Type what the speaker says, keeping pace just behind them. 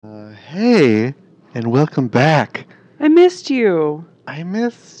Hey, and welcome back. I missed you. I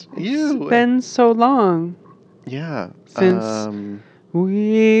missed It's you. been so long Yeah. since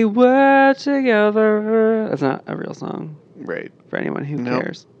we were together. That's not a real song Right. for anyone who Nope.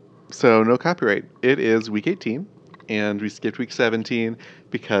 cares. So no copyright. It is week 18, and we skipped week 17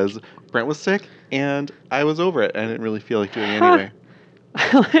 because Brent was sick, and I was over it. I didn't really feel like doing it anyway.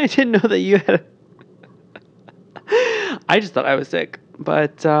 I didn't know that you had. I just thought I was sick,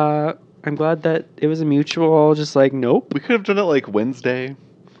 but I'm glad that it was a mutual. Just like nope. We could have done it like Wednesday.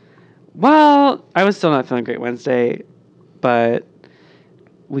 Well, I was still not feeling great Wednesday, but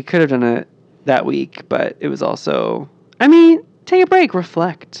we could have done it that week. But it was also. I mean, take a break,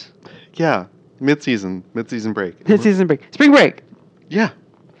 reflect. Yeah. Mid-season break. Mid-season break. Spring break. Yeah.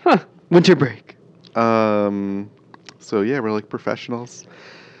 Huh. Winter break. So yeah, we're like professionals.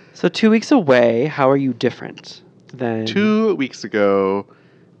 So 2 weeks away, how are you different than... 2 weeks ago,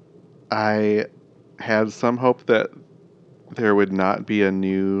 I had some hope that there would not be a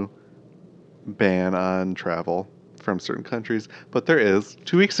new ban on travel from certain countries, but there is.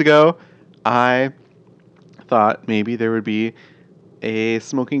 2 weeks ago, I thought maybe there would be a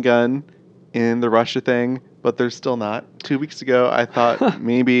smoking gun in the Russia thing, but there's still not. 2 weeks ago, I thought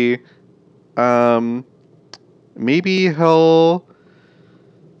maybe he'll,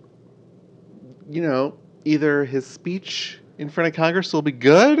 either his speech in front of Congress will be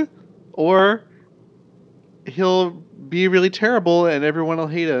good, or he'll be really terrible and everyone will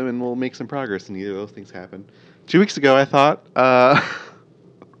hate him and we'll make some progress, and neither of those things happen. 2 weeks ago, I thought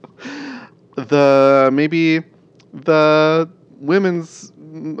maybe the women's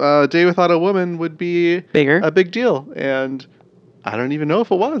day without a woman would be Bigger. a big deal, and I don't even know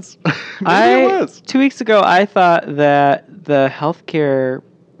if it was. Maybe it was. 2 weeks ago, I thought that the healthcare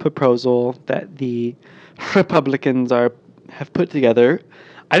proposal that the Republicans have put together,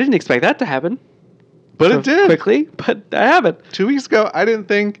 I didn't expect that to happen. But so it did. Quickly, but I haven't. 2 weeks ago, I didn't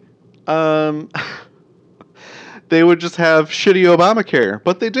think they would just have shitty Obamacare,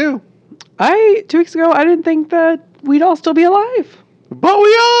 but they do. 2 weeks ago, I didn't think that we'd all still be alive. But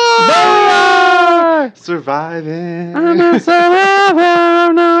we are! But we are! Surviving. I'm a survivor,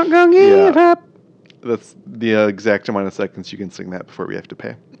 I'm not gonna give up. That's the exact amount of seconds you can sing that before we have to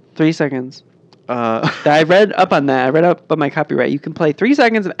pay. 3 seconds. I read up on that. I read up on my copyright. You can play 3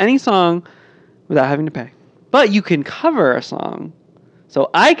 seconds of any song without having to pay. But you can cover a song. So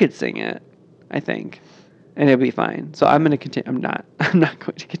I could sing it, I think. And it'll be fine. So I'm going to continue. I'm not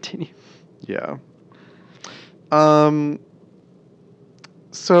going to continue. Yeah.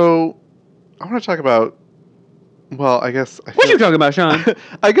 So I want to talk about, well, I guess... What are you talking about, Sean?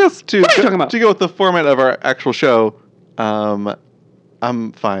 I guess what are you talking about? To go with the format of our actual show,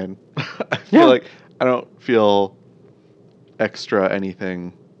 I'm fine. I feel like I don't feel extra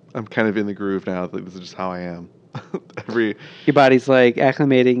anything. I'm kind of in the groove now. Like, this is just how I am. Your body's like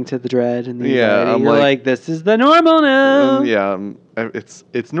acclimating to the dread and the anxiety. I'm You're like, this is the normal now.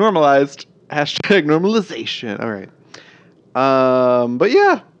 It's normalized. Hashtag normalization. All right. But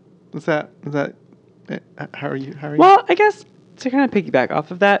yeah, is that? How are you? Well, I guess to kind of piggyback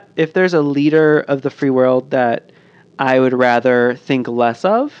off of that, if there's a leader of the free world that I would rather think less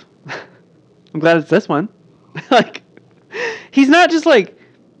of, I'm glad it's this one. Like, he's not just like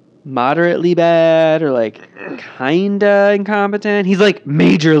moderately bad or like kinda incompetent. He's like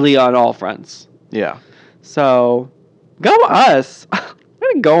majorly on all fronts. Yeah. So, go us.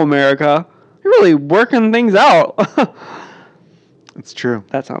 Way to go, America. You're really working things out. It's true.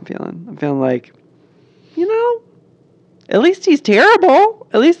 That's how I'm feeling. I'm feeling like, at least he's terrible.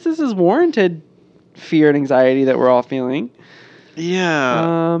 At least this is warranted fear and anxiety that we're all feeling.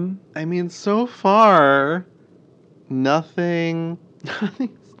 Yeah. I mean, so far, nothing.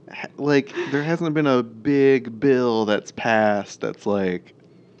 Like, there hasn't been a big bill that's passed that's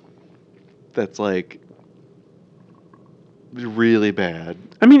really bad.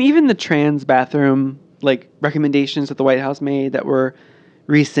 I mean, even the trans bathroom, like, recommendations that the White House made that were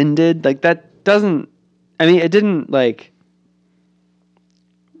rescinded, like, that doesn't, I mean, it didn't, like,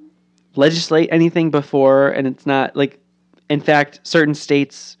 legislate anything before, and it's not, like, in fact, certain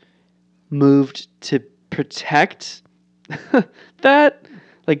states moved to protect that,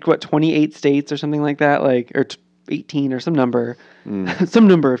 like, 28 states or something like that, like, or 18 or some number, some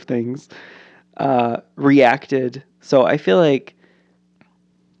number of things, reacted. So I feel like,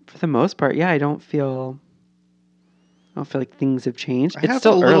 for the most part, I don't feel like things have changed. It's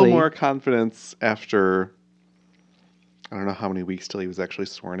still early. I have a little more confidence after, I don't know how many weeks till he was actually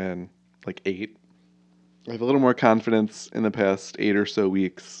sworn in, like 8. I have a little more confidence in the past 8 or so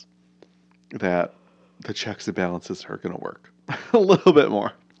weeks that the checks and balances are going to work a little bit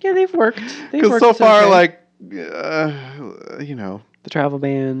more. Yeah, they've worked. Because so far, like, you know, the travel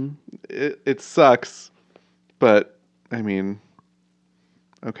ban. it sucks, but I mean,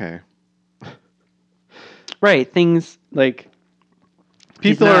 okay. Right, things like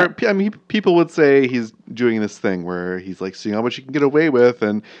people would say he's doing this thing where he's like seeing how much he can get away with,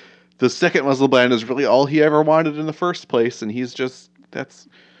 and the second Muslim ban is really all he ever wanted in the first place, and he's just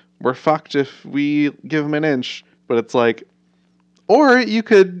we're fucked if we give him an inch. But it's like, or you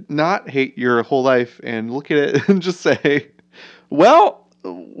could not hate your whole life and look at it and just say, well,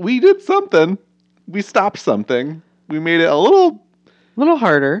 we did something. We stopped something. We made it a little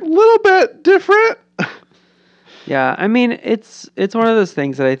harder, a little bit different. Yeah, I mean, it's one of those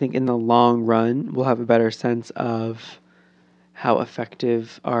things that I think in the long run we'll have a better sense of how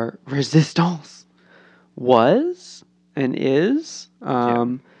effective our resistance was and is.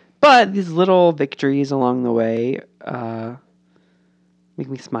 But these little victories along the way make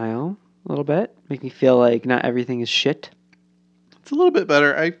me smile a little bit, make me feel like not everything is shit. It's a little bit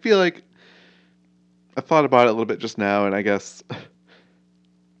better. I feel like I thought about it a little bit just now, and I guess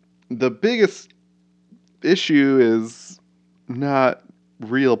the biggest issue is not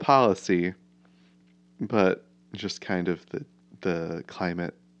real policy, but just kind of the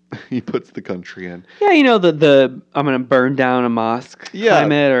climate he puts the country in. Yeah, you know, the I'm going to burn down a mosque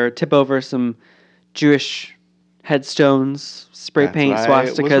climate, or tip over some Jewish headstones, spray paint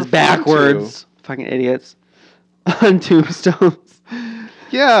swastikas backwards. Fucking idiots. On tombstones.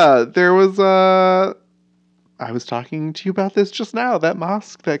 Yeah, there was I was talking to you about this just now. That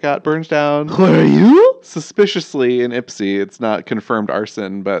mosque that got burned down. What are you? Suspiciously in Ipsy. It's not confirmed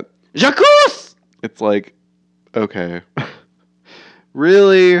arson, but Jacques! It's like, okay.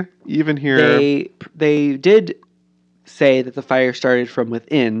 Really? Even here? They did say that the fire started from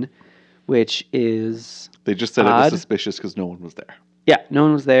within, which is They just said odd. It was suspicious because no one was there. Yeah, no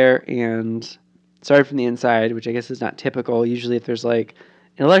one was there, and started from the inside, which I guess is not typical. Usually if there's like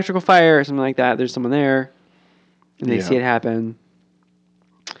an electrical fire or something like that, there's someone there, and they see it happen.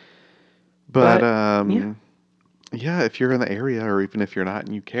 But yeah, if you're in the area, or even if you're not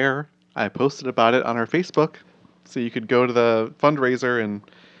and you care, I posted about it on our Facebook. So you could go to the fundraiser and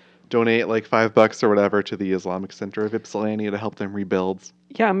donate like $5 or whatever to the Islamic Center of Ypsilanti to help them rebuild.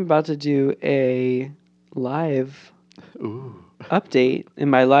 Yeah, I'm about to do a live update.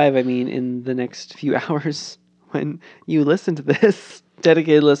 And by live, I mean in the next few hours when you listen to this,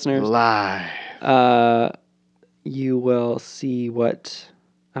 dedicated listeners. Live. You will see what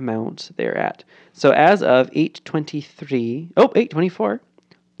amount they're at. So as of 8:24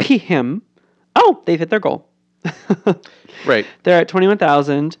 p.m. Oh, they've hit their goal. Right. They're at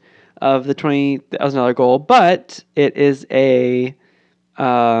 21,000 of the $20,000 goal, but it is it's one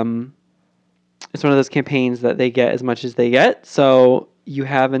of those campaigns that they get as much as they get. So you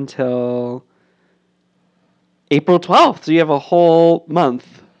have until April 12th. So you have a whole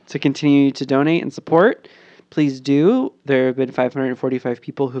month to continue to donate and support. Please do. There have been 545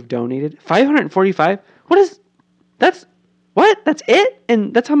 people who've donated. 545? That's it?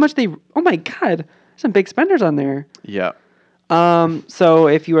 And that's how much oh my God. Some big spenders on there. Yeah. So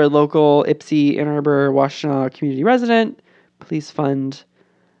if you are a local Ipsy, Ann Arbor, Washtenaw community resident, please fund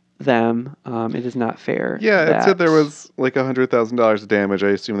them. It is not fair. Yeah, it said there was like $100,000 of damage. I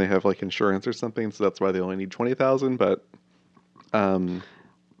assume they have like insurance or something, so that's why they only need 20,000. But, you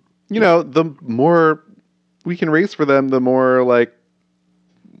know, the more we can raise for them, the more like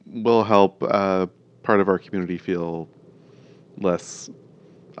will help part of our community feel less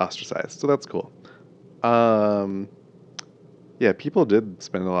ostracized. So that's cool. Yeah, people did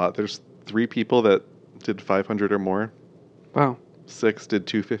spend a lot. There's 3 people that did 500 or more. Wow. 6 did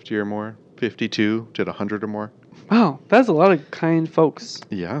 250 or more. 52 did 100 or more. Wow, that's a lot of kind folks.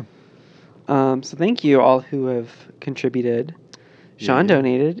 Yeah. So thank you all who have contributed. Sean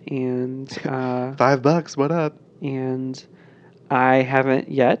donated, and $5. What up? And I haven't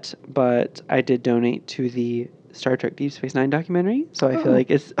yet, but I did donate to the Star Trek Deep Space Nine documentary, so I feel like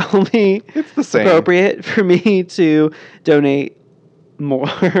it's only the same. Appropriate for me to donate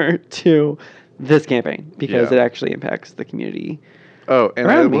more to this campaign because it actually impacts the community. Oh, and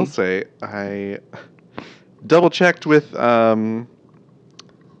I will say, I double checked with the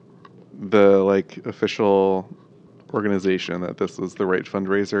like official organization that this is the right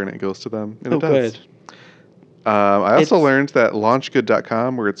fundraiser and it goes to them, and it does. Good. I also learned that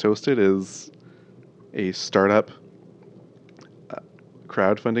launchgood.com, where it's hosted, is a startup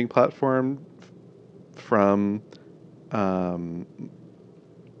crowdfunding platform from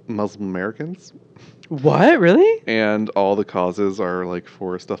Muslim Americans. What? Really? And all the causes are like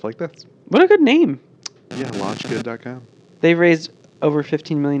for stuff like this. What a good name. Yeah, launchgood.com. They've raised over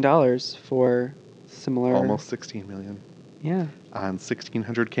 $15 million for similar. Almost 16 million. Yeah. On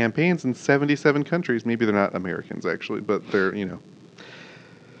 1,600 campaigns in 77 countries. Maybe they're not Americans, actually, but they're,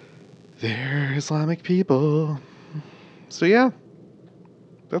 they're Islamic people. So, yeah,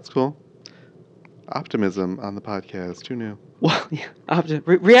 that's cool. Optimism on the podcast. Who knew? Well, yeah.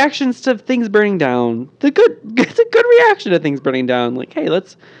 Reactions to things burning down. It's a good reaction to things burning down. Like, hey,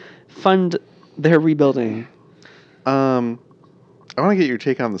 let's fund their rebuilding. I want to get your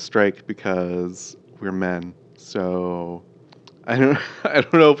take on the strike because we're men. So I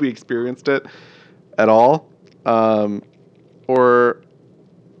don't know if we experienced it at all, or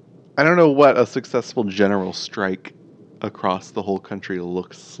I don't know what a successful general strike across the whole country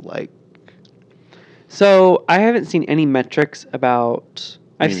looks like. So I haven't seen any metrics about.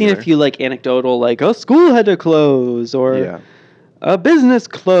 I've seen a neither. few like anecdotal, like a school had to close or Yeah. a business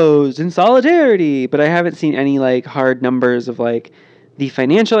closed in solidarity, but I haven't seen any like hard numbers of like the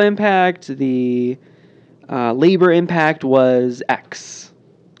financial impact, the labor impact was X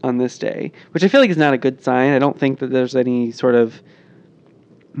on this day, which I feel like is not a good sign. I don't think that there's any sort of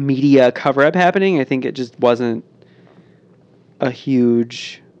media cover up happening. I think it just wasn't a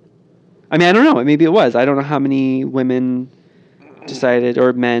huge. I mean, I don't know. Maybe it was. I don't know how many women decided,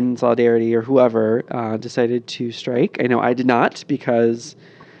 or men, Solidarity, or whoever decided to strike. I know I did not because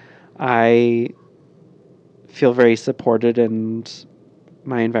I feel very supported in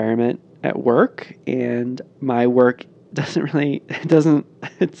my environment at work, and my work it's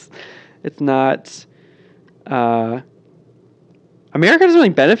not. America doesn't really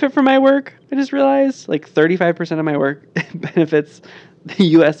benefit from my work. I just realized like 35% of my work benefits the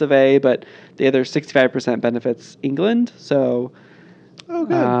US of A, but the other 65% benefits England. So, Oh,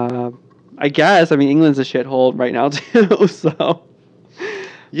 good. I guess, I mean, England's a shithole right now too. So,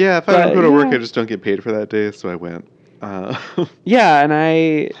 Yeah, if I don't but, go to work, yeah. I just don't get paid for that day, so I went. Yeah,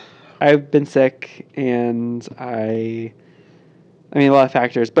 and I've been sick, and I mean, a lot of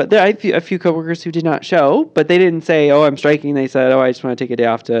factors, but there are a few coworkers who did not show, but they didn't say, "Oh, I'm striking." They said, "Oh, I just want to take a day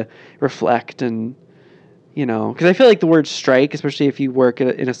off to reflect," and because I feel like the word strike, especially if you work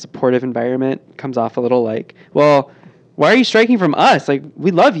in a supportive environment, comes off a little like, "Well, why are you striking from us? Like,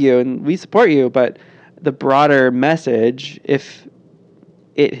 we love you and we support you," but the broader message, if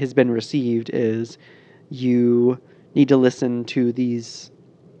it has been received, is you need to listen to this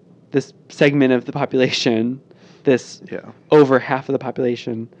segment of the population, this Yeah. over half of the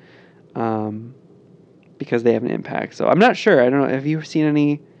population, because they have an impact. So I'm not sure. I don't know. Have you seen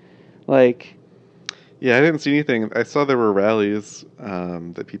any, like? Yeah, I didn't see anything. I saw there were rallies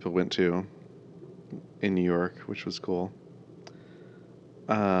that people went to in New York, which was cool.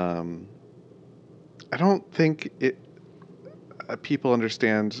 I don't think people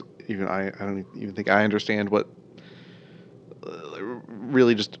understand. I don't even think I understand what.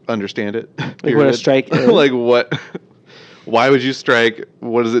 Really, just understand it. Like what a strike is? Like what? Why would you strike?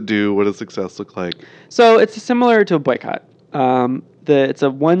 What does it do? What does success look like? So it's similar to a boycott. It was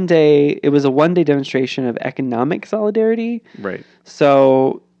a 1 day demonstration of economic solidarity. Right.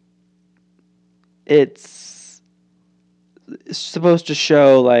 So it's supposed to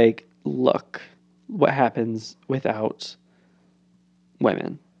show like, look, what happens without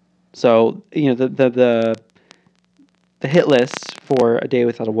women. So the hit list for a day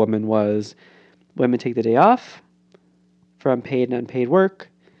without a woman was women take the day off from paid and unpaid work,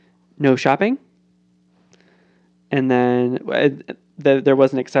 no shopping. And then there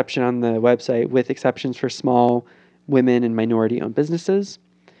was an exception on the website with exceptions for small women and minority-owned businesses,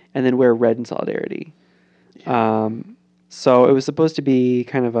 and then wear red in solidarity. Yeah. So it was supposed to be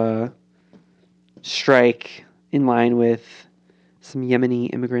kind of a strike in line with some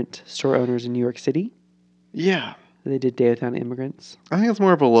Yemeni immigrant store owners in New York City. Yeah. They did Day Without Immigrants. I think it's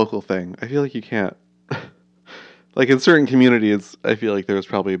more of a local thing. I feel like you can't... like in certain communities, I feel like there was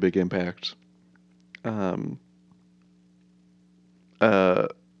probably a big impact. A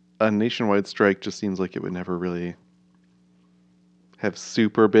nationwide strike just seems like it would never really have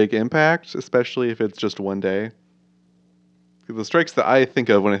super big impact, especially if it's just one day. The strikes that I think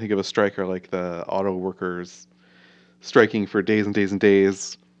of when I think of a strike are like the auto workers striking for days and days and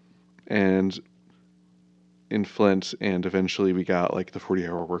days, and in Flint, and eventually we got like the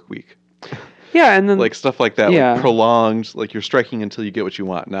 40-hour work week. Yeah, and then like stuff like that, yeah. like prolonged, like you're striking until you get what you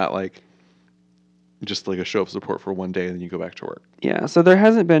want, not like just like a show of support for one day and then you go back to work. Yeah, so there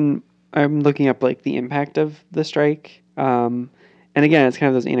hasn't been. I'm looking up like the impact of the strike, and again, it's kind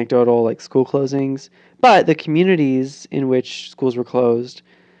of those anecdotal like school closings, but the communities in which schools were closed: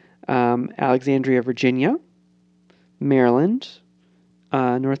 Alexandria, Virginia, Maryland,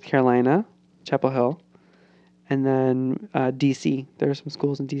 North Carolina, Chapel Hill, and then DC. There are some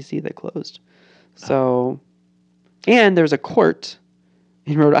schools in DC that closed. So, and there's a court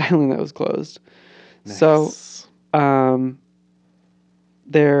in Rhode Island that was closed. Nice. So,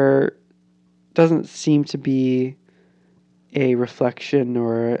 there doesn't seem to be a reflection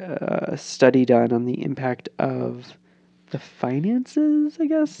or a study done on the impact of the finances, I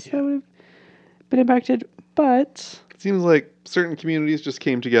guess, that would have been impacted. But it seems like certain communities just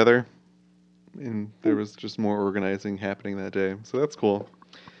came together and there was just more organizing happening that day. So that's cool.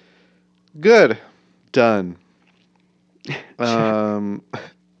 Good. Done.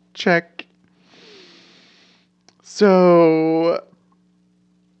 Check. So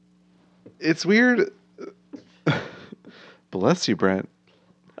it's weird. Bless you, Brent.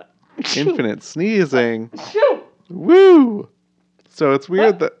 Infinite sneezing. Woo! So it's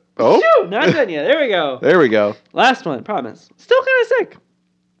weird that... Oh! Not done yet. There we go. There we go. Last one, promise. Still kind of sick.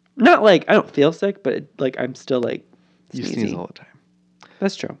 Not like I don't feel sick, but like I'm still like sneezy. You sneeze all the time.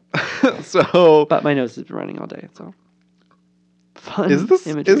 That's true. So... But my nose has been running all day, so... Fun Is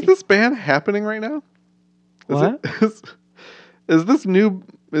imagery. this ban happening right now? What? Is this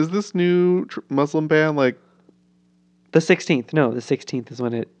new Muslim ban like... The 16th. No, the 16th is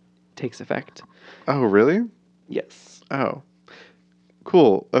when it takes effect. Oh, really? Yes. Oh.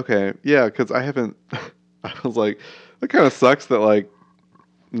 Cool. Okay. Yeah, because I haven't... I was like, that kind of sucks that, like,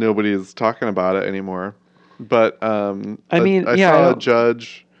 nobody's talking about it anymore. But, I saw a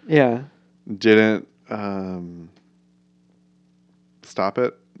judge... Yeah. Didn't stop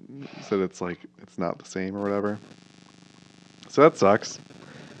it. Said it's, like, it's not the same or whatever. So that sucks.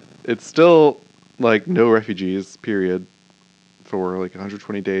 It's still... like no refugees, period, for like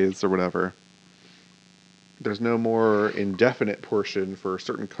 120 days or whatever. There's no more indefinite portion for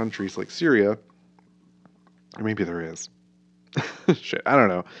certain countries like Syria. Or maybe there is. Shit, I don't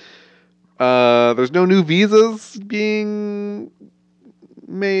know. There's no new visas being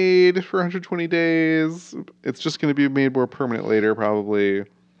made for 120 days. It's just going to be made more permanent later, probably.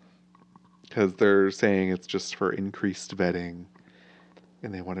 Because they're saying it's just for increased vetting.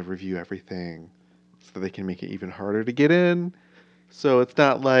 And they want to review everything. So they can make it even harder to get in. So it's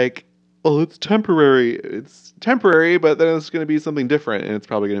not like, oh, it's temporary. It's temporary, but then it's going to be something different, and it's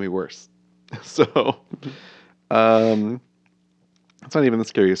probably going to be worse. So, that's not even the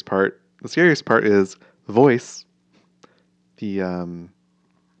scariest part. The scariest part is Voice, the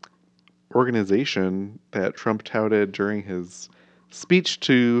organization that Trump touted during his speech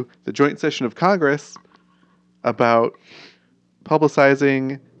to the joint session of Congress about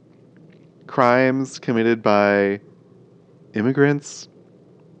publicizing crimes committed by immigrants.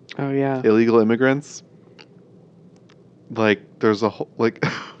 Oh, yeah. Illegal immigrants. Like, there's a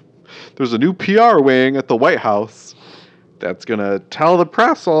there's a new PR wing at the White House that's going to tell the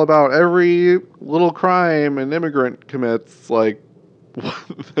press all about every little crime an immigrant commits. Like,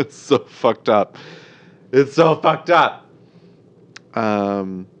 that's so fucked up. It's so fucked up. So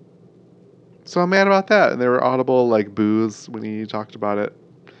I'm mad about that. And there were audible, like, boos when he talked about it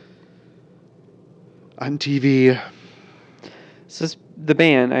on TV. So the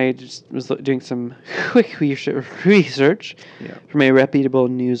ban, I just was doing some quick research from a reputable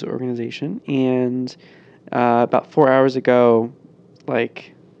news organization. And about 4 hours ago,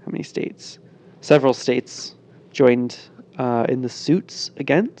 like, how many states? Several states joined in the suits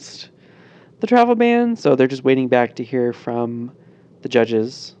against the travel ban. So they're just waiting back to hear from the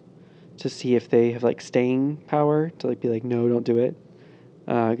judges to see if they have, like, staying power to, like, be like, no, don't do it.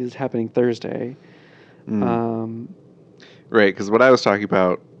 Because it's happening Thursday. Right, because what I was talking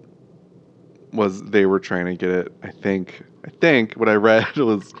about was they were trying to get it. I think what I read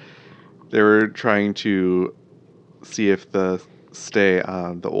was they were trying to see if the stay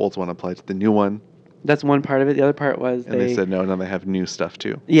on the old one applied to the new one. That's one part of it. The other part was they said no, they have new stuff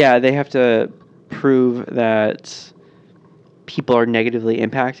too. Yeah, they have to prove that people are negatively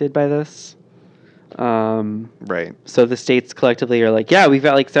impacted by this. Right. So the states collectively are like, yeah, we've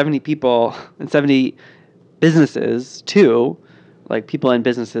got like 70 people and 70 businesses too, like people and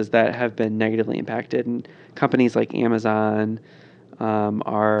businesses that have been negatively impacted, and companies like Amazon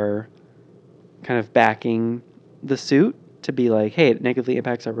are kind of backing the suit to be like, hey, it negatively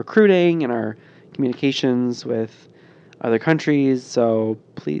impacts our recruiting and our communications with other countries, so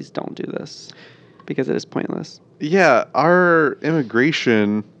please don't do this because it is pointless. Yeah, our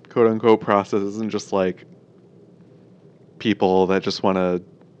immigration quote unquote process isn't just like people that just want to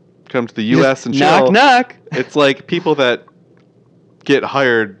come to the U.S. and chill. Knock. It's like people that get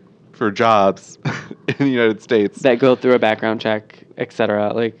hired for jobs in the United States that go through a background check,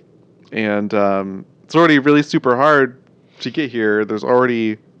 etc. Like, and it's already really super hard to get here. There's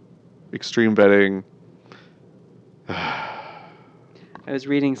already extreme vetting. I was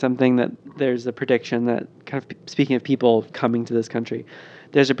reading something that there's a prediction that, kind of speaking of people coming to this country,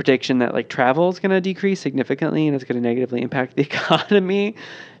 there's a prediction that like travel is going to decrease significantly and it's going to negatively impact the economy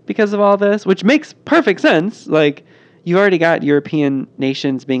because of all this, which makes perfect sense. Like, you already got European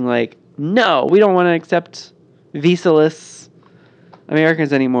nations being like, no, we don't want to accept visa-less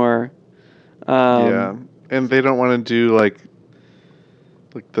Americans anymore. Yeah, and they don't want to do like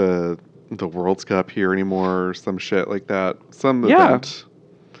the World's Cup here anymore or some shit like that. Some event.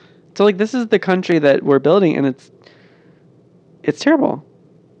 So like, this is the country that we're building, and it's terrible.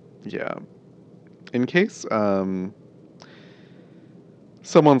 Yeah. In case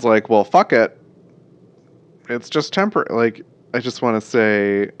someone's like, well, fuck it. It's just temporary. Like, I just want to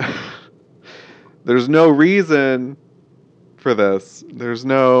say there's no reason for this.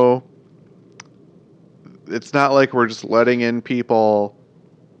 It's not like we're just letting in people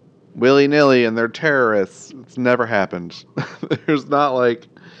willy-nilly and they're terrorists. It's never happened. There's not like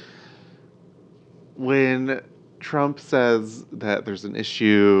when Trump says that there's an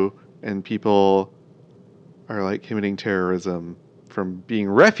issue and people are like committing terrorism from being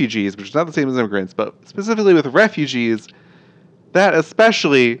refugees, which is not the same as immigrants, but specifically with refugees, that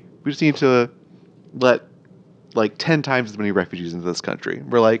especially, we just need to let like 10 times as many refugees into this country.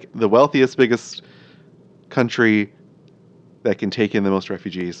 We're like the wealthiest, biggest country that can take in the most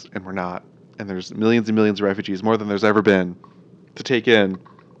refugees, and we're not. And there's millions and millions of refugees, more than there's ever been, to take in.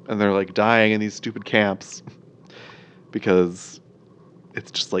 And they're like dying in these stupid camps because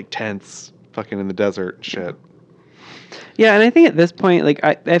it's just like tents fucking in the desert and shit. Yeah, and I think at this point, like,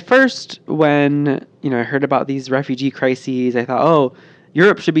 at first when, I heard about these refugee crises, I thought, oh,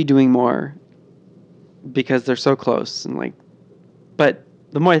 Europe should be doing more because they're so close. And like, but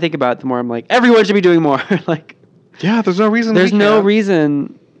the more I think about it, the more I'm like, everyone should be doing more. Like, yeah, there's no reason. There's no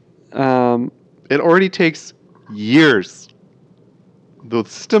reason. It already takes years. The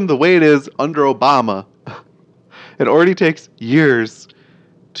system, the way it is under Obama, it already takes years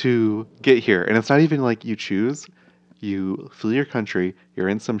to get here. And it's not even like you choose. You flee your country. You're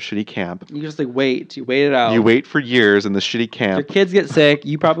in some shitty camp. You just like wait. You wait it out. You wait for years in the shitty camp. Your kids get sick.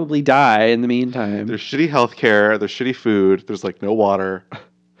 You probably die in the meantime. There's shitty healthcare. There's shitty food. There's like no water.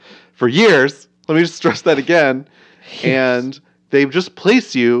 For years. Let me just stress that again. Yes. And they just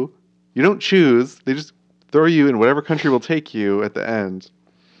place you. You don't choose. They just throw you in whatever country will take you at the end.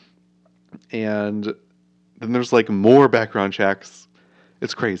 And then there's like more background checks.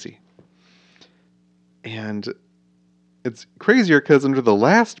 It's crazy. And it's crazier because under the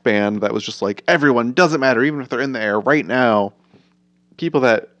last ban that was just like everyone, doesn't matter, even if they're in the air right now, people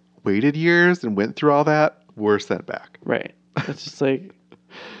that waited years and went through all that were sent back. Right. It's just like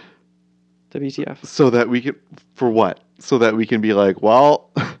WTF. So that we can, for what? So that we can be like, well,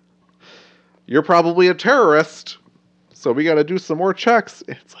 you're probably a terrorist, so we got to do some more checks.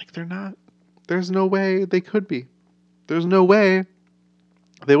 It's like they're not. There's no way they could be. There's no way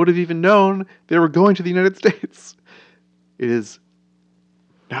they would have even known they were going to the United States. It is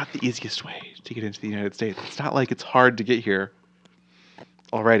not the easiest way to get into the United States. It's not like it's hard to get here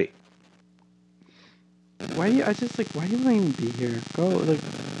already. Why do you want to even be here? Go, like,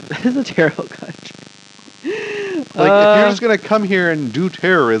 this is a terrible country. Like, if you're just going to come here and do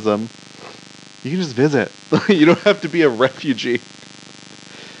terrorism, you can just visit. You don't have to be a refugee.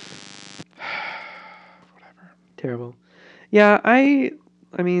 Whatever. Terrible. Yeah, I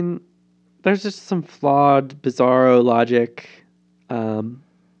mean, there's just some flawed, bizarro logic. I mean,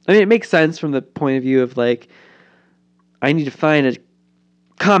 it makes sense from the point of view of, like, I need to find a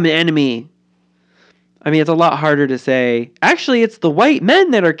common enemy. I mean, it's a lot harder to say, actually, it's the white men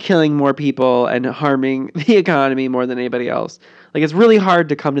that are killing more people and harming the economy more than anybody else. Like, it's really hard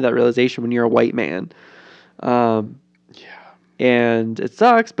to come to that realization when you're a white man. Yeah. And it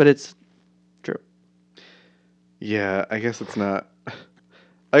sucks, but it's true. Yeah, I guess it's not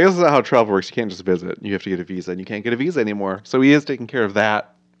how travel works. You can't just visit. You have to get a visa, and you can't get a visa anymore. So he is taking care of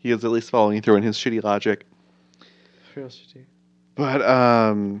that. He is at least following through in his shitty logic. Real shitty. But,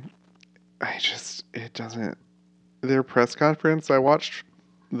 it doesn't... Their press conference, I watched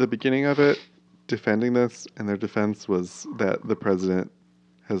the beginning of it defending this, and their defense was that the president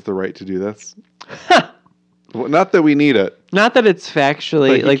has the right to do this. Well, not that we need it. Not that it's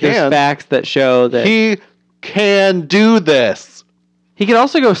factually... Like, there's facts that show that... He can do this! He could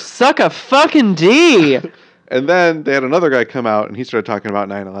also go suck a fucking D! And then they had another guy come out, and he started talking about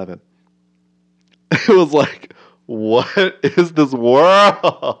 9/11. It was like, what is this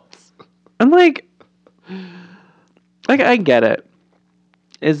world? I'm like, I get it.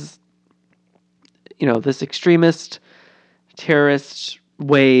 Is, this extremist terrorist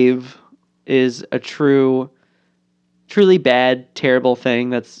wave is a true truly bad, terrible thing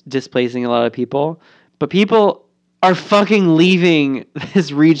that's displacing a lot of people. But people are fucking leaving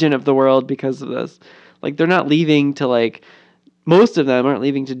this region of the world because of this. Like, they're not leaving to, like, most of them aren't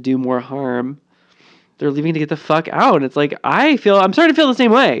leaving to do more harm. They're leaving to get the fuck out. It's like, I'm starting to feel the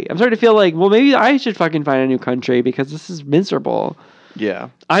same way. I'm starting to feel like, well, maybe I should fucking find a new country because this is miserable. Yeah.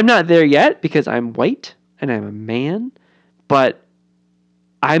 I'm not there yet because I'm white and I'm a man, but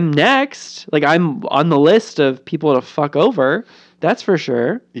I'm next. Like, I'm on the list of people to fuck over. That's for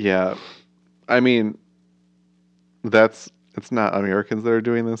sure. Yeah. I mean, it's not Americans that are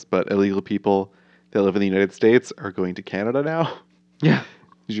doing this, but illegal people that live in the United States are going to Canada now. Yeah.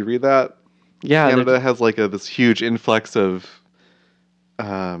 Did you read that? Yeah. Canada has like this huge influx of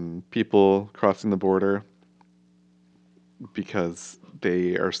people crossing the border because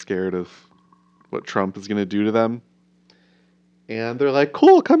they are scared of what Trump is going to do to them. And they're like,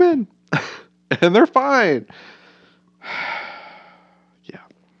 cool, come in. And they're fine. Yeah.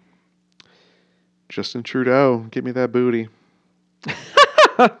 Justin Trudeau, give me that booty.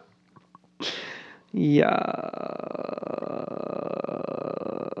 Yeah.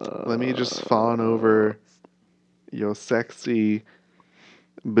 Let me just fawn over your sexy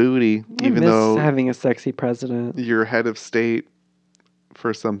booty, I even miss though having a sexy president. you're head of state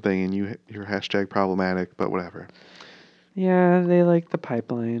for something and you're hashtag problematic, but whatever. Yeah, they like the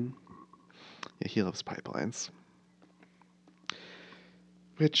pipeline. Yeah, he loves pipelines.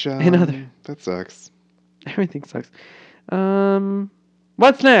 Which, Another. that sucks. Everything sucks.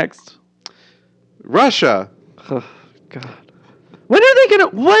 What's next? Russia! Oh, God. When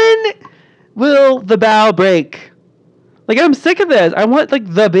will the bow break? Like, I'm sick of this. I want, like,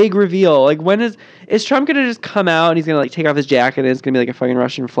 the big reveal. Like, when is Trump gonna just come out and he's gonna, like, take off his jacket and it's gonna be, like, a fucking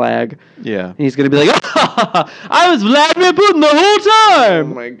Russian flag? Yeah. And he's gonna be like, I was Vladimir Putin the whole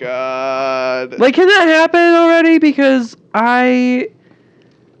time! Oh my god. Like, can that happen already? Because I'm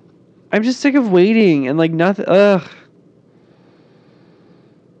just sick of waiting and, like, nothing. Ugh.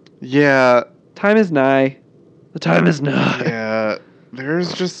 Yeah. Time is nigh. The time is nigh. Yeah.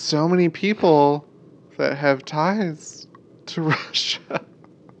 There's just so many people that have ties to Russia.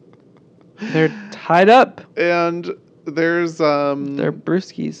 They're tied up. And there's They're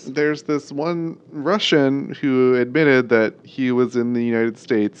brewskis. there's this one Russian who admitted that he was in the United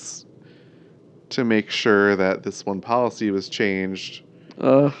States to make sure that this one policy was changed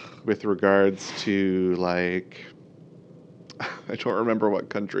Ugh. with regards to, like, I don't remember what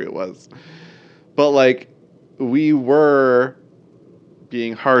country it was, but, like, we were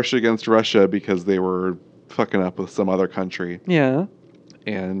being harsh against Russia because they were fucking up with some other country. Yeah.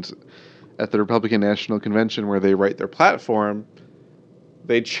 And at the Republican National Convention where they write their platform,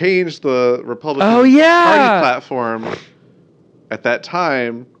 they changed the Republican Party platform at that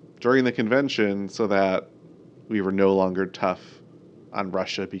time during the convention so that we were no longer tough on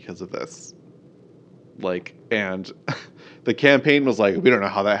Russia because of this. Like, and the campaign was like, we don't know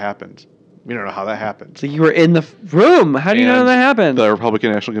how that happened. We don't know how that happened. So you were in the room. How do you know And that happened? The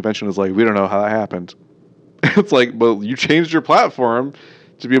Republican National Convention is like, we don't know how that happened. It's like, well, you changed your platform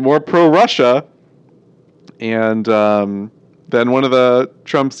to be more pro-Russia. And then one of the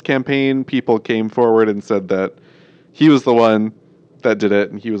Trump's campaign people came forward and said that he was the one that did it,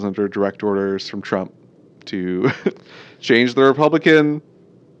 and he was under direct orders from Trump to change the Republican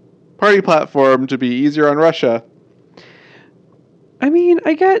Party platform to be easier on Russia. I mean,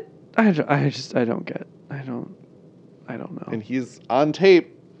 I don't know. And he's on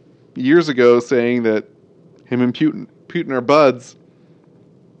tape years ago saying that him and Putin are buds.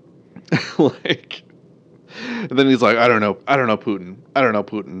 Like, and then he's like, I don't know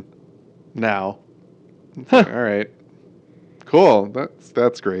Putin now. It's like, all right, cool.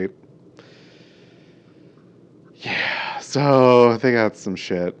 That's great. Yeah. So they got some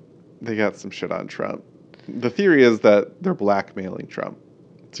shit. They got some shit on Trump. The theory is that they're blackmailing Trump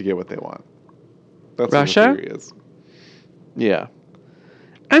to get what they want. That's Russia? what the theory is. Yeah.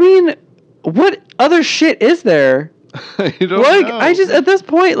 I mean, what other shit is there? I don't Like, know. I just, at this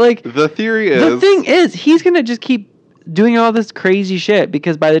point, like, The theory is... the thing is, he's going to just keep doing all this crazy shit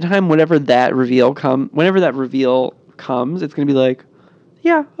because by the time whenever that reveal comes, it's going to be like,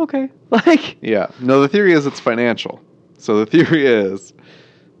 yeah, okay. Like... Yeah. No, the theory is it's financial. So the theory is...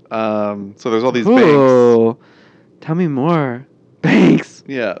 so there's all these banks. Ooh, tell me more. Banks.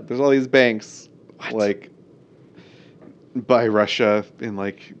 Yeah, there's all these banks, What? like, by Russia in,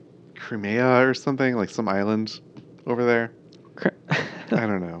 like, Crimea or something, like some island over there. I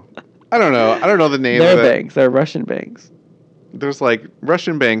don't know. I don't know the name They're of it. banks. They're Russian banks. There's, like,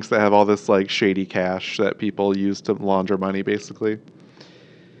 Russian banks that have all this, like, shady cash that people use to launder money, basically.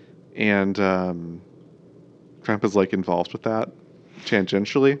 And Trump is like involved with that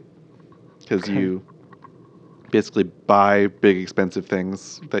tangentially because Okay. you basically buy big expensive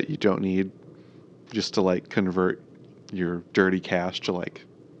things that you don't need just to like convert your dirty cash to like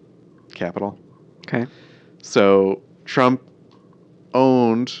capital. Okay. So Trump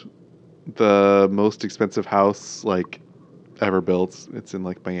owned the most expensive house like ever built. It's in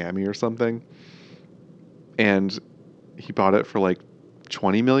like Miami or something. And he bought it for like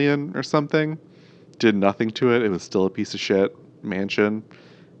 20 million or something. Did nothing to it. It was still a piece of shit mansion.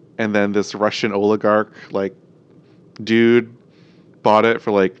 And then this Russian oligarch like dude bought it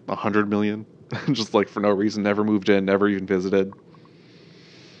for like 100 million just like for no reason, never moved in, never even visited.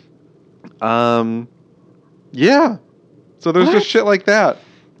 Yeah. So there's What? just shit like that.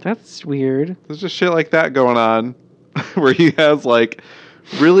 That's weird. There's just shit like that going on where he has like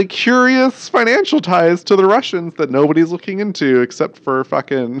really curious financial ties to the Russians that nobody's looking into except for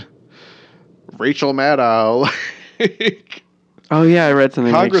fucking Rachel Maddow. Like, Oh yeah, I read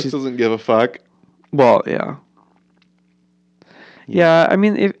something. Congress like doesn't give a fuck. Well, yeah. Yeah, I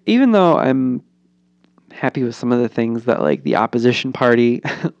mean, even though I'm happy with some of the things that like the opposition party,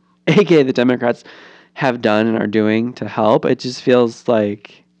 aka the Democrats, have done and are doing to help, it just feels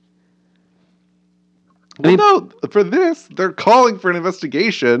like. Well, no, for this, they're calling for an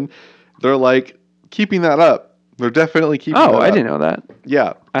investigation. They're like keeping that up. They're definitely keeping that up. Oh, I didn't know that.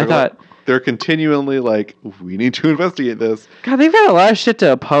 Yeah. I thought. They're continually like, we need to investigate this. God, they've got a lot of shit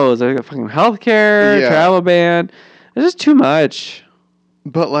to oppose. They've got fucking healthcare, travel ban. It's just too much.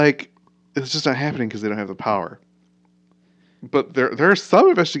 But like, it's just not happening because they don't have the power. But there are some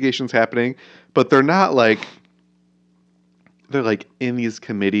investigations happening, but they're not like. They're like in these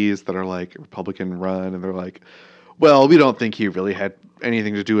committees that are like Republican run, and they're like, well, we don't think he really had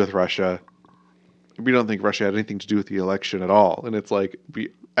anything to do with Russia. We don't think Russia had anything to do with the election at all. And it's like, we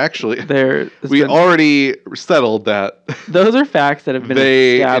already settled that. Those are facts that have been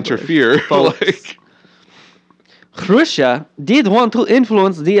they interfere. Like, Russia did want to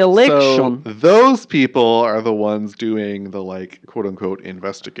influence the election. So those people are the ones doing the like quote unquote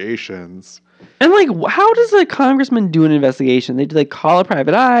investigations. And like, how does a congressman do an investigation? They do they call a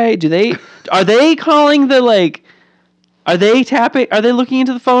private eye? Are they calling the like? Are they tapping? Are they looking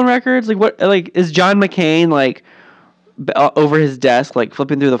into the phone records? Like what? Like is John McCain like over his desk like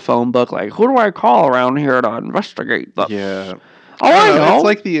flipping through the phone book? Like who do I call around here to investigate? Yeah. Oh, I know. It's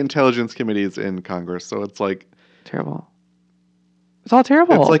like the intelligence committees in Congress, so it's like terrible. It's all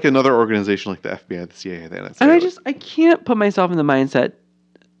terrible. It's like another organization like the FBI, the CIA, the NSA. And I can't put myself in the mindset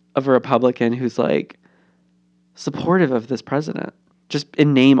of a Republican who's like supportive of this president, just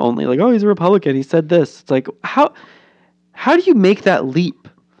in name only. Like, oh, he's a Republican. He said this. It's like how do you make that leap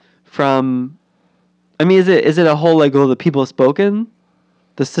from? I mean, is it a whole like, oh, the people have spoken,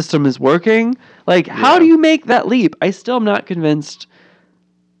 the system is working? Like, how do you make that leap? I still am not convinced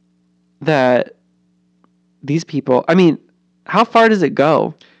that these people. I mean, how far does it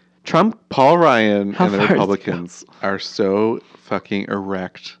go? Paul Ryan and the Republicans are so fucking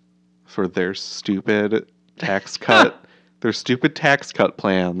erect for their stupid tax cut, their stupid tax cut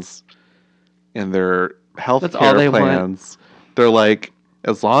plans, and their health care plans. They're like,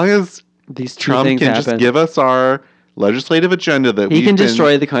 as long as these Trump can just give us our legislative agenda that he can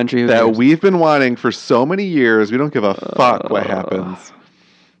destroy the country that we've been wanting for so many years, we don't give a fuck what happens.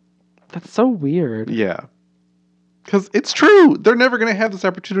 That's so weird. Yeah. Because it's true. They're never going to have this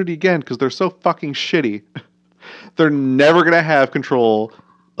opportunity again because they're so fucking shitty. They're never going to have control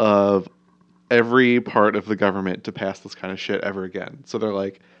of every part of the government to pass this kind of shit ever again. So they're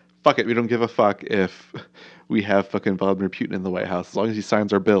like, fuck it. We don't give a fuck if we have fucking Vladimir Putin in the White House as long as he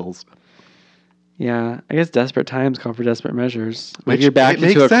signs our bills. Yeah. I guess desperate times call for desperate measures. Like you're backed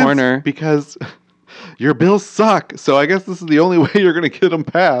into a corner. Because your bills suck. So I guess this is the only way you're going to get them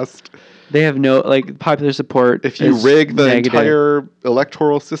passed. They have no like popular support. If you rig the entire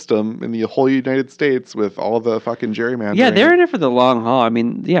electoral system in the whole United States with all the fucking gerrymandering. Yeah, they're in it for the long haul. I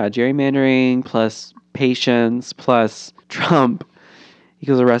mean, yeah, gerrymandering plus patience plus Trump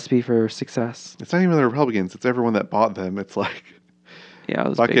equals a recipe for success. It's not even the Republicans. It's everyone that bought them. It's like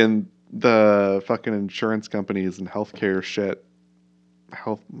it fucking the fucking insurance companies and healthcare shit.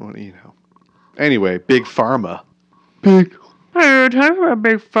 Anyway, big pharma. Hey, talk about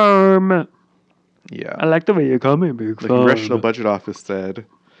big farm. Yeah. I like the way you call me big farm. The Congressional Budget Office said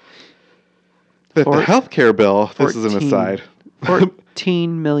that the healthcare bill, this is an aside.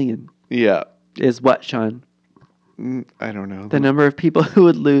 14 million. Yeah. Is what, Sean? I don't know. The number of people who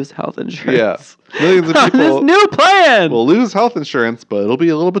would lose health insurance. Yeah. Millions of people this new plan will lose health insurance, but it'll be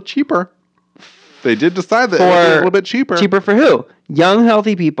a little bit cheaper. They did decide that it would be a little bit cheaper. Cheaper for who? Young,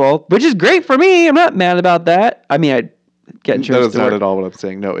 healthy people, which is great for me. I'm not mad about that. I mean, I get insurance. That is not at all what I'm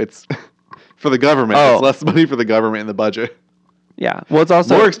saying. No, it's for the government. Oh. It's less money for the government in the budget. Yeah. Well, it's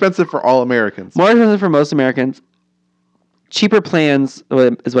also More expensive for all Americans. More expensive for most Americans. Cheaper plans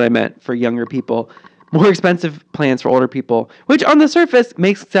is what I meant for younger people. More expensive plans for older people, which on the surface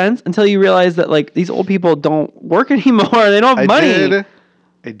makes sense until you realize that like these old people don't work anymore. They don't have money.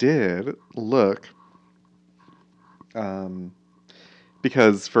 I did look.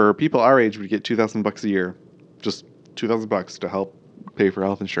 Because for people our age, we get $2,000 a year, just $2,000 to help pay for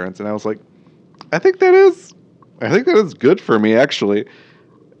health insurance, and I was like, I think that is good for me actually,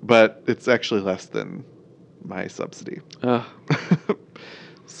 but it's actually less than my subsidy.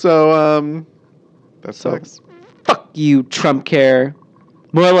 So that sucks. Fuck you, Trump care.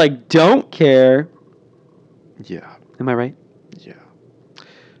 More like don't care. Yeah. Am I right? Yeah.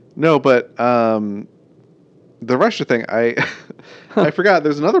 No, but the Russia thing, I forgot.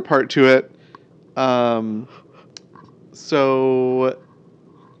 There's another part to it. So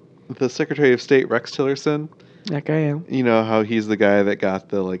the Secretary of State, Rex Tillerson. That guy, yeah. You know how he's the guy that got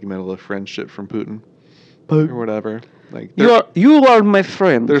the like Medal of Friendship from Putin or whatever. Like you are my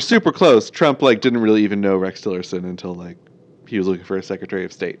friend. They're super close. Trump like didn't really even know Rex Tillerson until like he was looking for a Secretary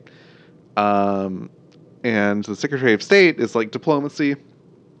of State. And the Secretary of State is like diplomacy.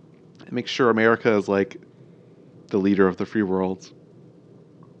 It makes sure America is like the leader of the free world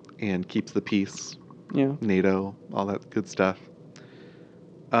and keeps the peace. Yeah. NATO, all that good stuff.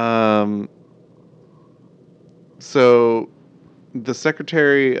 So the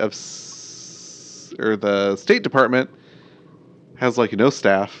Secretary of or the State Department has like no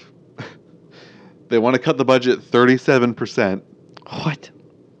staff. They want to cut the budget 37%. What?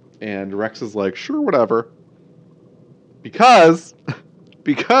 And Rex is like, sure, whatever. Because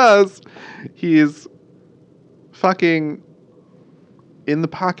he's fucking in the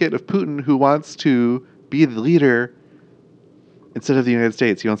pocket of Putin, who wants to be the leader instead of the United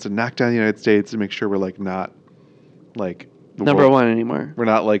States. He wants to knock down the United States and make sure we're like not like the number world. one anymore. We're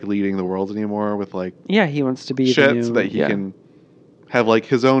not like leading the world anymore with like he wants to be shit the new, so that he can have like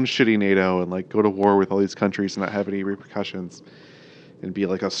his own shitty NATO and like go to war with all these countries and not have any repercussions and be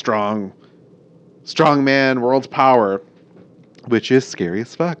like a strong man, world's power, which is scary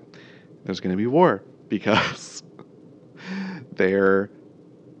as fuck. There's going to be war because they're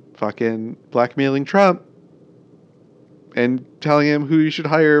fucking blackmailing Trump and telling him who you should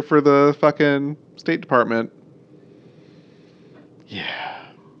hire for the fucking State Department. Yeah.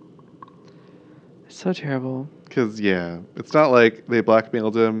 It's so terrible. Because, yeah, it's not like they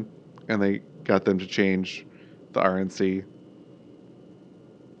blackmailed him and they got them to change the RNC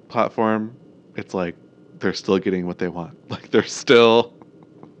platform. It's like they're still getting what they want. Like they're still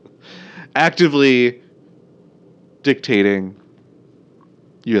actively dictating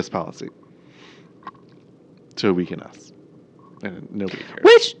U.S. policy to weaken us. And nobody cares.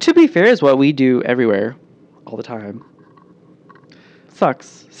 Which, to be fair, is what we do everywhere all the time.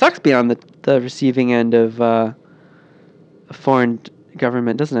 Sucks being on the receiving end of a foreign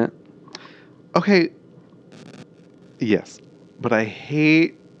government, doesn't it? Okay. Yes. But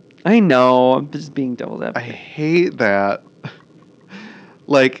I know. I'm just being devil's advocate. I hate that.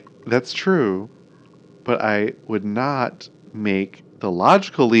 Like, that's true. But I would not make the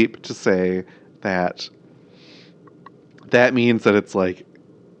logical leap to say that that means that it's like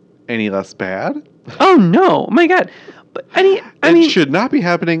any less bad. Oh no! Oh my God! But I mean, it should not be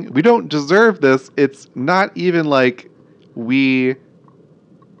happening. We don't deserve this. It's not even like we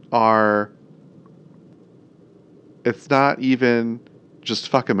are. It's not even just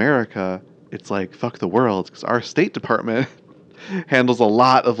fuck America. It's like fuck the world, because our State Department handles a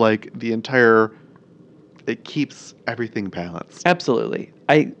lot of like the entire. It keeps everything balanced. Absolutely.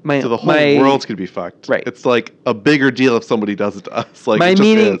 So the whole world could be fucked. Right. It's like a bigger deal if somebody does it to us. Like my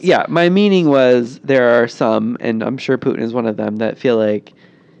meaning was there are some, and I'm sure Putin is one of them, that feel like,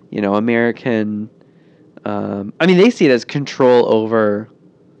 American. They see it as control over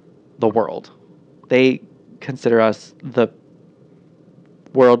the world. They consider us the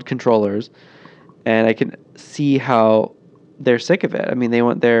world controllers, and I can see how they're sick of it. I mean, they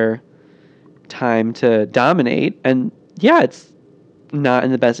want their time to dominate, and it's not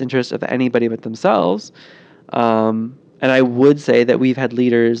in the best interest of anybody but themselves. And I would say that we've had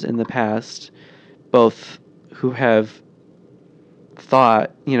leaders in the past, both who have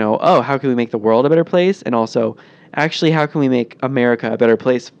thought, how can we make the world a better place, and also actually how can we make America a better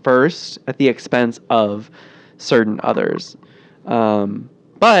place first at the expense of certain others.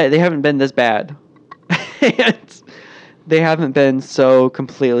 But they haven't been this bad. And they haven't been so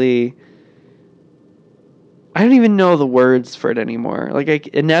completely I don't even know the words for it anymore. Like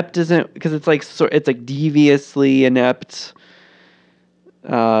inept isn't because it's like it's like deviously inept,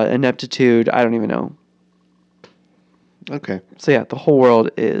 ineptitude. I don't even know. Okay. So yeah, the whole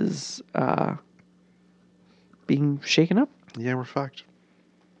world is being shaken up. Yeah, we're fucked.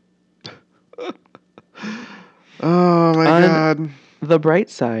 Oh my On god. the bright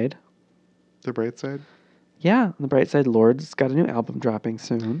side, The bright side? yeah, on the bright side, Lord's got a new album dropping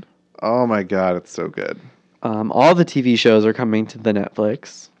soon. Oh my god, it's so good. All the TV shows are coming to the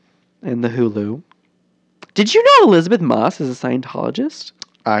Netflix and the Hulu. Did you know Elizabeth Moss is a Scientologist?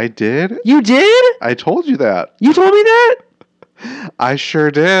 I did? You did? I told you that. You told me that? I sure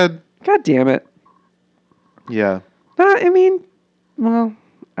did. God damn it. Yeah. I mean, well,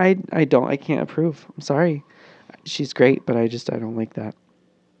 I can't approve. I'm sorry. She's great, but I don't like that.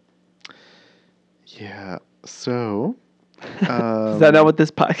 Yeah. So. Is that not what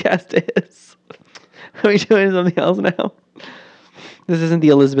this podcast is? Are we doing something else now? This isn't the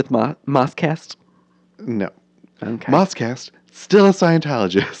Elizabeth Mosscast? No. Okay. Mosscast, still a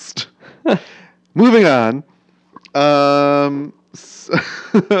Scientologist. Moving on.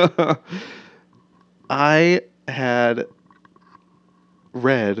 I had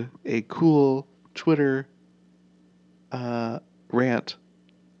read a cool Twitter rant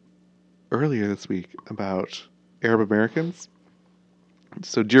earlier this week about Arab Americans.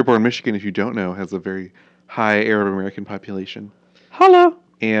 So Dearborn, Michigan, if you don't know, has a very high Arab American population. Hello.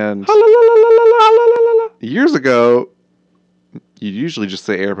 And Hello. years ago, you'd usually just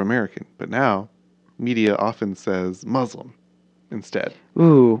say Arab American, but now media often says Muslim instead.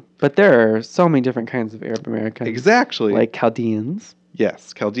 Ooh, but there are so many different kinds of Arab Americans. Exactly. Like Chaldeans.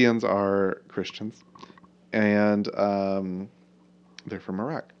 Yes, Chaldeans are Christians, and they're from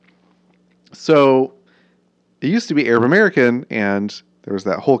Iraq. So it used to be Arab American, and there was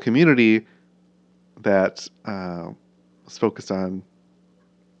that whole community that was focused on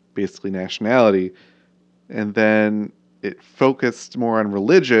basically nationality, and then it focused more on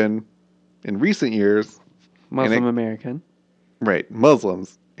religion in recent years. Muslim American. Right,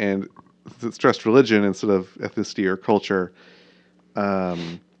 Muslims, and it stressed religion instead of ethnicity or culture.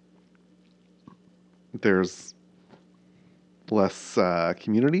 There's less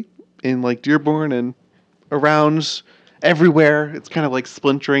community in like Dearborn and around everywhere. It's kind of like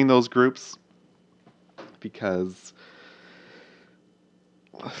splintering those groups because,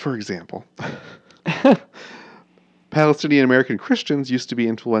 for example, Palestinian American Christians used to be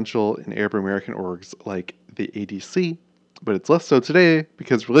influential in Arab American orgs like the ADC, but it's less so today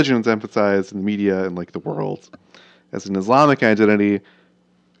because religion is emphasized in the media and like the world as an Islamic identity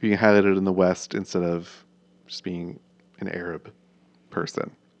being highlighted in the West instead of just being an Arab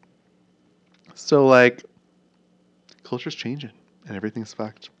person. So like culture's changing and everything's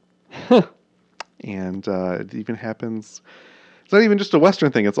fucked. And it even happens. It's not even just a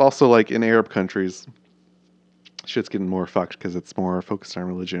Western thing. It's also like in Arab countries, shit's getting more fucked because it's more focused on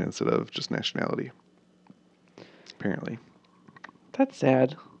religion instead of just nationality. Apparently. That's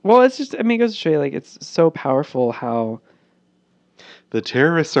sad. Well, it's just, I mean, it goes to show you, like, it's so powerful how... The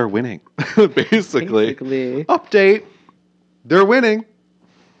terrorists are winning, basically. Basically. Update. They're winning.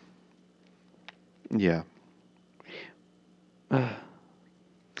 Yeah.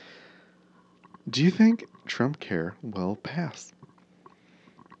 Do you think Trump care will pass?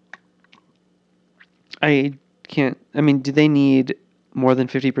 I can't... I mean, do they need more than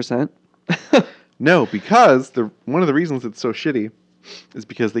 50%? No, because one of the reasons it's so shitty is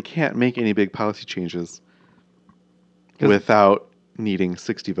because they can't make any big policy changes without needing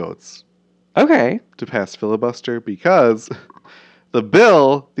 60 votes. Okay. To pass filibuster because the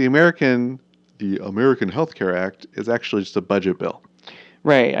bill, the American Health Care Act, is actually just a budget bill.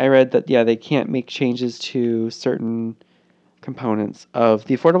 Right. I read that, yeah, they can't make changes to certain components of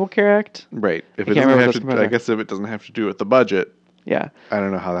the Affordable Care Act. Right. If I it can't doesn't remember have those to, I components. guess if it doesn't have to do with the budget. Yeah. I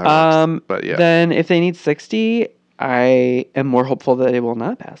don't know how that works. But yeah. Then if they need 60, I am more hopeful that it will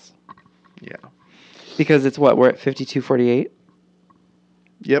not pass. Yeah. Because it's what, we're at 52-48?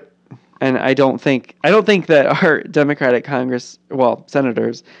 Yep. And I don't think that our Democratic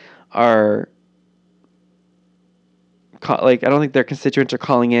senators are I don't think their constituents are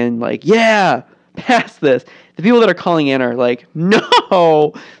calling in like, yeah, pass this. The people that are calling in are like,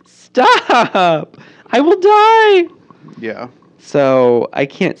 no, stop. I will die. Yeah. So I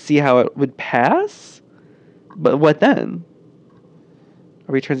can't see how it would pass. But what then?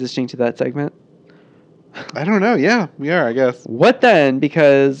 Are we transitioning to that segment? I don't know. Yeah, we are, I guess. What then?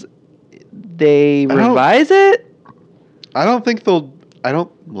 Because they I don't- revise it? I don't think they'll...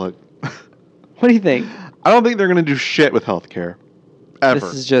 Look. What do you think? I don't think they're going to do shit with healthcare. Ever.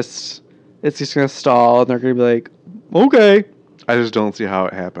 This is just it's just going to stall and they're going to be like, okay. I just don't see how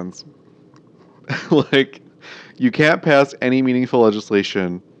it happens. Like, you can't pass any meaningful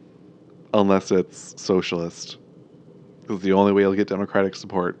legislation unless it's socialist. It's the only way you'll get Democratic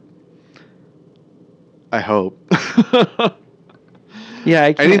support. I hope. Yeah,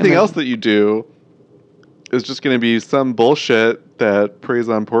 I can't Anything imagine. else that you do is just going to be some bullshit that preys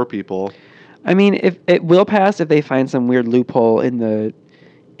on poor people. I mean, if it will pass if they find some weird loophole in the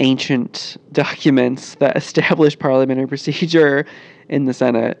ancient documents that establish parliamentary procedure in the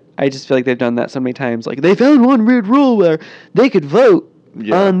Senate. I just feel like they've done that so many times. Like, they found one weird rule where they could vote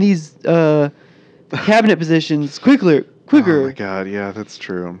on these cabinet positions quicker. Oh my god, yeah, that's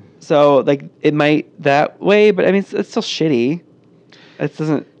true. So, like, it might that way, but I mean, it's still shitty. It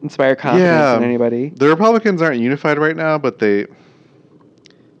doesn't inspire confidence in anybody. The Republicans aren't unified right now, but they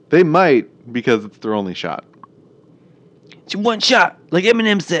might, because it's their only shot. It's one shot, like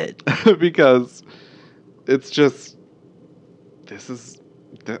Eminem said. Because it's just,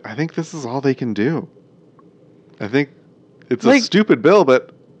 I think this is all they can do. I think it's a stupid bill,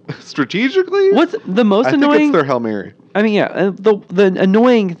 but strategically, what's the most annoying? I think it's their Hail Mary. I mean, yeah, the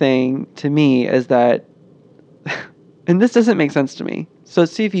annoying thing to me is that, and this doesn't make sense to me, so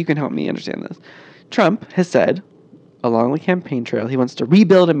see if you can help me understand this. Trump has said, along the campaign trail, he wants to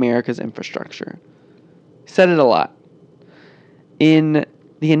rebuild America's infrastructure. He said it a lot. In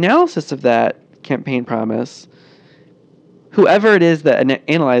the analysis of that campaign promise, whoever it is that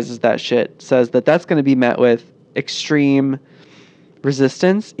analyzes that shit says that that's going to be met with extreme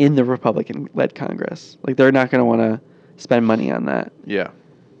resistance in the Republican-led Congress. Like, they're not going to want to spend money on that. Yeah.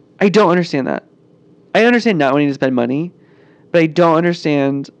 I don't understand that. I understand not wanting to spend money, but I don't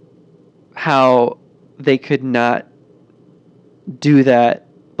understand how they could not do that.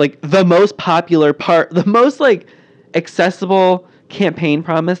 Like, the most popular part, the most, like, accessible campaign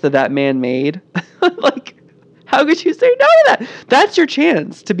promise that man made. Like, how could you say no to that? That's your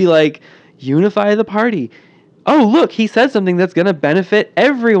chance to be like, unify the party. Oh, look, he said something that's going to benefit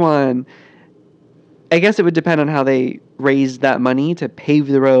everyone. I guess it would depend on how they raised that money to pave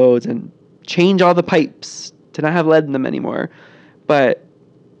the roads and change all the pipes to not have lead in them anymore. But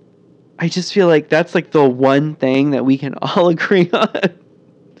I just feel like that's like the one thing that we can all agree on.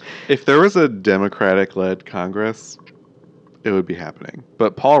 If there was a Democratic-led Congress, it would be happening.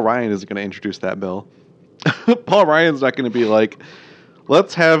 But Paul Ryan isn't going to introduce that bill. Paul Ryan's not going to be like,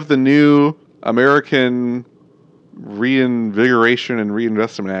 let's have the new American Reinvigoration and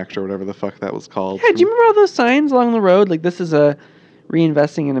Reinvestment Act or whatever the fuck that was called. Yeah, do you remember all those signs along the road? Like, this is a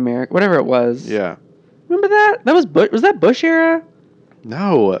reinvesting in America, whatever it was. Yeah. Remember that? That was Bush. Was that Bush era?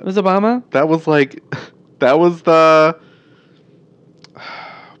 No. It was Obama? That was like, that was the,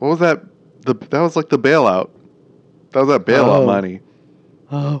 what was that? That was like the bailout. That was that bailout money.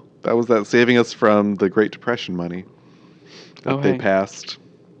 Oh. That was that saving us from the Great Depression money that they passed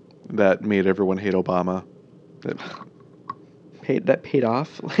that made everyone hate Obama. That paid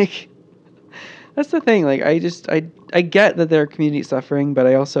off. Like, that's the thing. Like, I get that there are communities suffering, but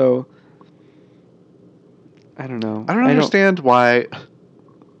I also, I don't know. I don't understand why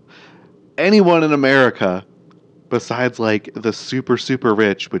anyone in America, besides like the super, super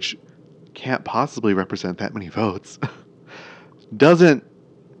rich, which can't possibly represent that many votes, doesn't,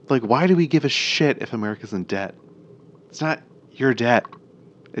 like, why do we give a shit if America's in debt? It's not your debt.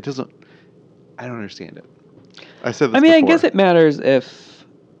 It doesn't, I don't understand it. I said this before. I guess it matters if,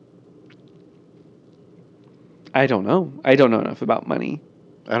 I don't know. I don't know enough about money.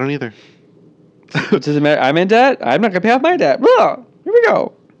 I don't either. Does it matter? I'm in debt. I'm not going to pay off my debt. Blah, here we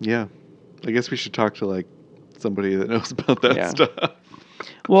go. Yeah. I guess we should talk to, like, somebody that knows about that stuff.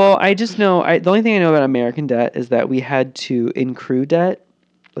 Well, I just know, the only thing I know about American debt is that we had to accrue debt,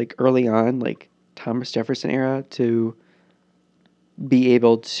 like, early on, like Thomas Jefferson era, to be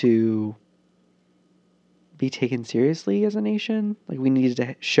able to be taken seriously as a nation. Like, we needed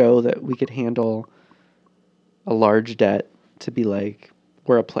to show that we could handle a large debt to be like,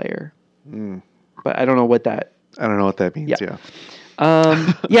 we're a player. But I don't know what that... I don't know what that means, yeah.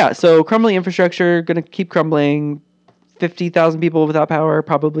 Yeah, so crumbling infrastructure, going to keep crumbling. 50,000 people without power,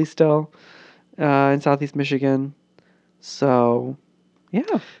 probably still, in Southeast Michigan. So,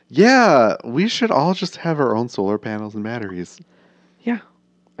 yeah. Yeah, we should all just have our own solar panels and batteries. Yeah.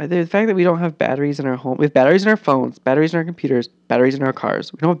 The fact that we don't have batteries in our home, we have batteries in our phones, batteries in our computers, batteries in our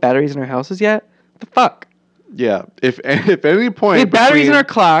cars. We don't have batteries in our houses yet? What the fuck? Yeah, if at any point... We have batteries in our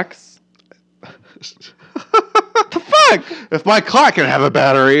clocks. What the fuck? If my clock can have a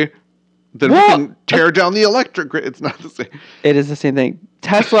battery, then we can tear down the electric grid. It's not the same. It is the same thing.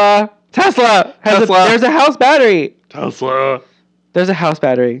 Tesla. There's a house battery. Tesla. There's a house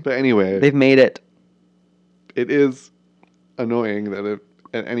battery. But anyway, They've made it. it is annoying that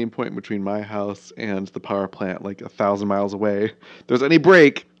at any point between my house and the power plant, like 1,000 miles away, there's any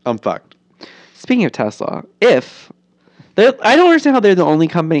break, I'm fucked. Speaking of Tesla, I don't understand how they're the only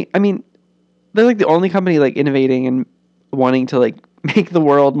company. I mean, they're like the only company like innovating and wanting to like make the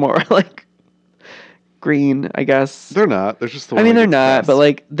world more like green, I guess. They're not. They're just the one I mean, that they're gets not, pressed. but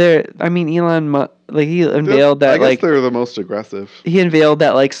like he unveiled that I guess like they're the most aggressive. he unveiled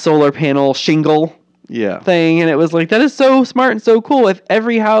that like solar panel shingle Yeah. thing, and it was like, that is so smart and so cool. If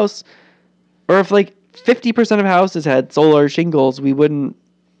every house, or if like 50% of houses had solar shingles, we wouldn't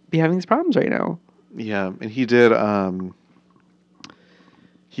be having these problems right now. Yeah, and he did.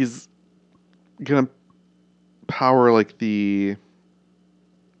 He's gonna power like this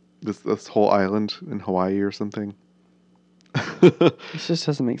whole island in Hawaii or something. It just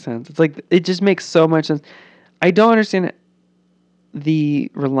doesn't make sense. It's like, it just makes so much sense. I don't understand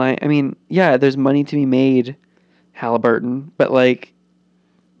I mean, yeah, there's money to be made, Halliburton, but like,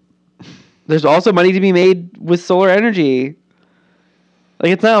 there's also money to be made with solar energy.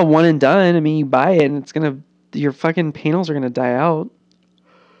 Like, it's not a one and done. I mean, you buy it and your fucking panels are gonna die out.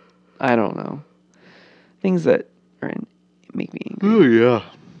 I don't know. Things that make me angry. Oh yeah.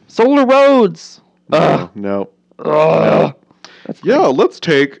 Solar roads. No. Ugh. Yeah, let's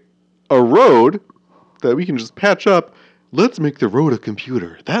take a road that we can just patch up. Let's make the road a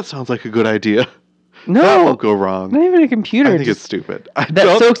computer. That sounds like a good idea. No, That won't go wrong. not even a computer. I think it's stupid.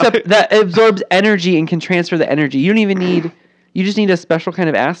 That absorbs energy and can transfer the energy. You don't even need. You just need a special kind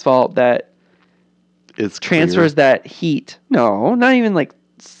of asphalt that transfers that heat. No, not even like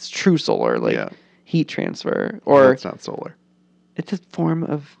true solar, like heat transfer, or it's not solar. It's a form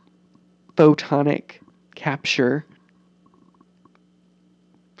of photonic capture.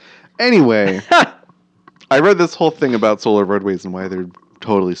 Anyway, I read this whole thing about solar roadways and why they're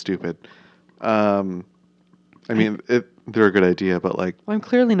totally stupid. I mean, they're a good idea, but like, well, I'm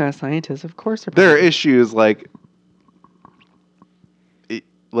clearly not a scientist. Of course, there are issues like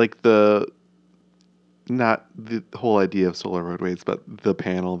not the whole idea of solar roadways, but the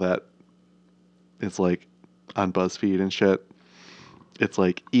panel that is like on BuzzFeed and shit. It's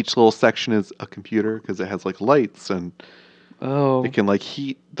like each little section is a computer because it has like lights and it can like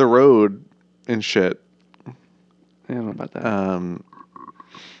heat the road and shit. I don't know about that.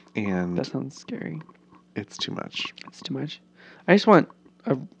 And that sounds scary. It's too much. It's too much. I just want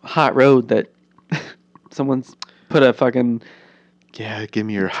a hot road that someone's put a fucking give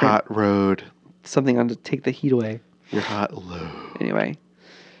me your hot road. Something on to take the heat away. Your hot load. Anyway,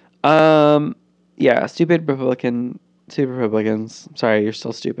 stupid Republicans. I'm sorry, you're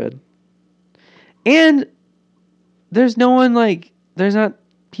still stupid. And there's not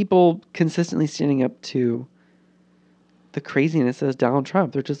people consistently standing up to the craziness as Donald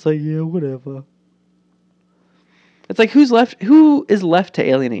Trump. They're just like, yeah, whatever. It's like, who is left to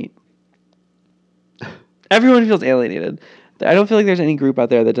alienate? Everyone feels alienated. I don't feel like there's any group out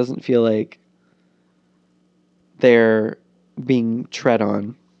there that doesn't feel like they're being tread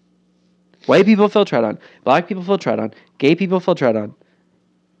on. White people feel tread on. Black people feel tread on. Gay people feel tread on.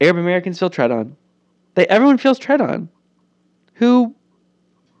 Arab Americans feel tread on. Everyone feels tread on. Who's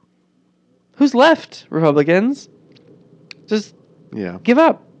left, Republicans? Just give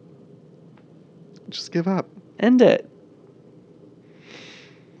up. Just give up. End it.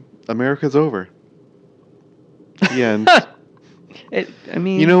 America's over. The end. I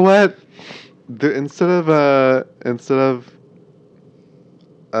mean, you know what? Instead of a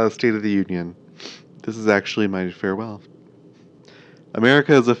State of the Union, this is actually my farewell.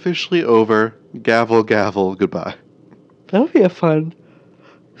 America is officially over. Gavel, gavel, goodbye. That would be a fun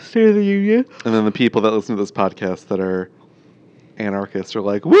State of the Union. And then the people that listen to this podcast that are anarchists are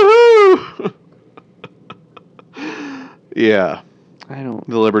like, woohoo! Yeah. I don't.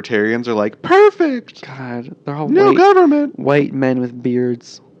 The libertarians are like, perfect! God, they're all no government! White men with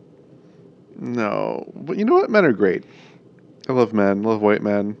beards. No. But you know what? Men are great. I love men. I love white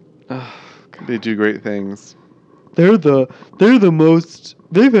men. Oh, they do great things. They're the most.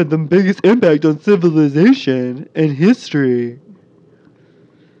 They've had the biggest impact on civilization and history.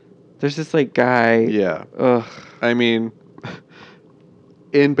 There's this like guy. Yeah. Ugh. I mean,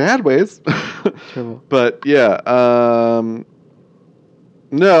 in bad ways. Terrible. But yeah.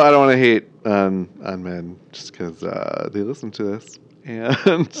 No, I don't want to hate on men just because they listen to this.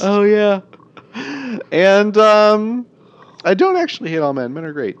 And oh yeah. And I don't actually hate all men. Men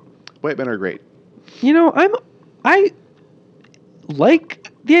are great. White men are great. You know, I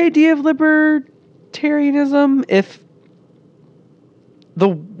like the idea of libertarianism if the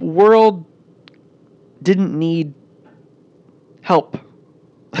world didn't need help.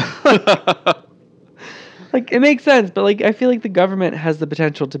 Like, it makes sense, but like I feel like the government has the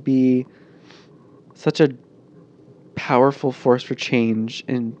potential to be such a powerful force for change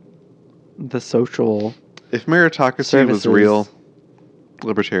in the social If meritocracy services. was real,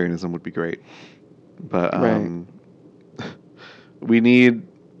 libertarianism would be great. But Right. we need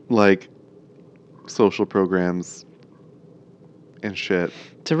like social programs and shit.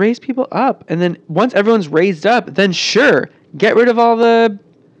 To raise people up. And then once everyone's raised up, then sure, get rid of all the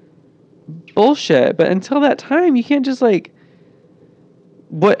bullshit. But until that time, you can't just like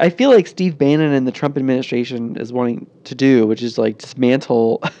what I feel like Steve Bannon and the Trump administration is wanting to do, which is like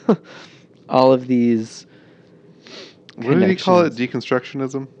dismantle all of these What did he call it? connections.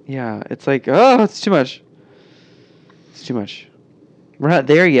 Deconstructionism? Yeah, it's like, oh, it's too much. It's too much. We're not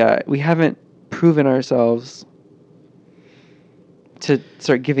there yet. We haven't proven ourselves to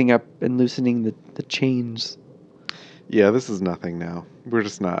start giving up and loosening the chains. Yeah, this is nothing now. We're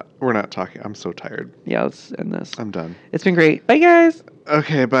not talking. I'm so tired. Yeah, let's end this. I'm done. It's been great. Bye, guys.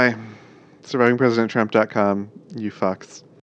 Okay, bye. SurvivingPresidentTrump.com. You fucks.